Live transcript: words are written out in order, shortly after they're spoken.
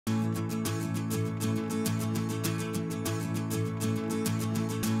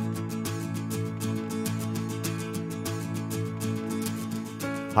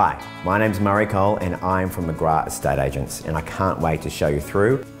Hi, my name's Murray Cole and I'm from McGrath Estate Agents, and I can't wait to show you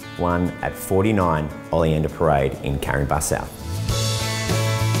through one at 49 Oleander Parade in Caringbah South.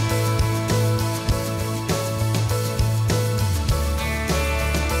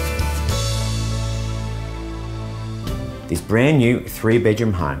 This brand new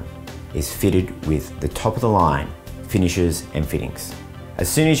 3-bedroom home is fitted with the top of the line finishes and fittings. As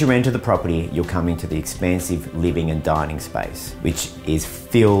soon as you enter the property, you'll come into the expansive living and dining space, which is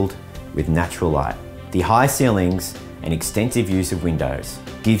filled with natural light. The high ceilings and extensive use of windows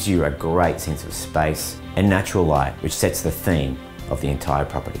gives you a great sense of space and natural light, which sets the theme of the entire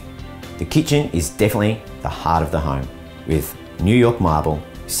property. The kitchen is definitely the heart of the home, with New York marble,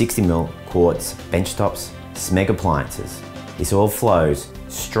 60mm quartz benchtops, Smeg appliances. This all flows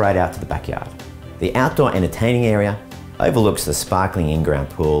straight out to the backyard. The outdoor entertaining area overlooks the sparkling in-ground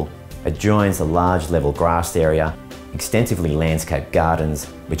pool, adjoins the large level grassed area, extensively landscaped gardens,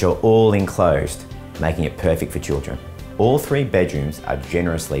 which are all enclosed, making it perfect for children. All 3 bedrooms are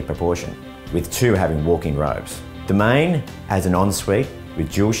generously proportioned, with 2 having walk-in robes. The main has an ensuite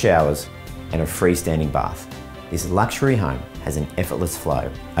with dual showers and a freestanding bath. This luxury home has an effortless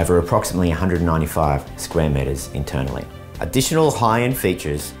flow over approximately 195 square metres internally. Additional high-end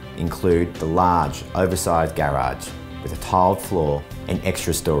features include the large, oversized garage with a tiled floor and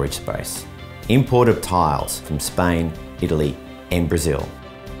extra storage space. Imported tiles from Spain, Italy and Brazil.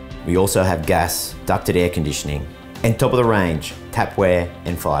 We also have gas, ducted air conditioning and top of the range tapware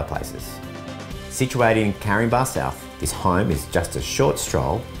and fireplaces. Situated in Caringbah South, this home is just a short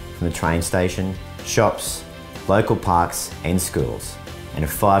stroll from the train station, shops, local parks and schools, and a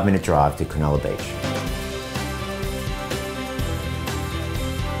 5-minute drive to Cronulla Beach.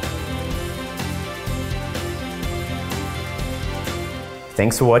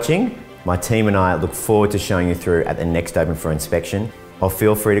 Thanks for watching. My team and I look forward to showing you through at the next open for inspection, or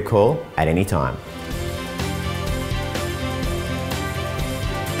feel free to call at any time.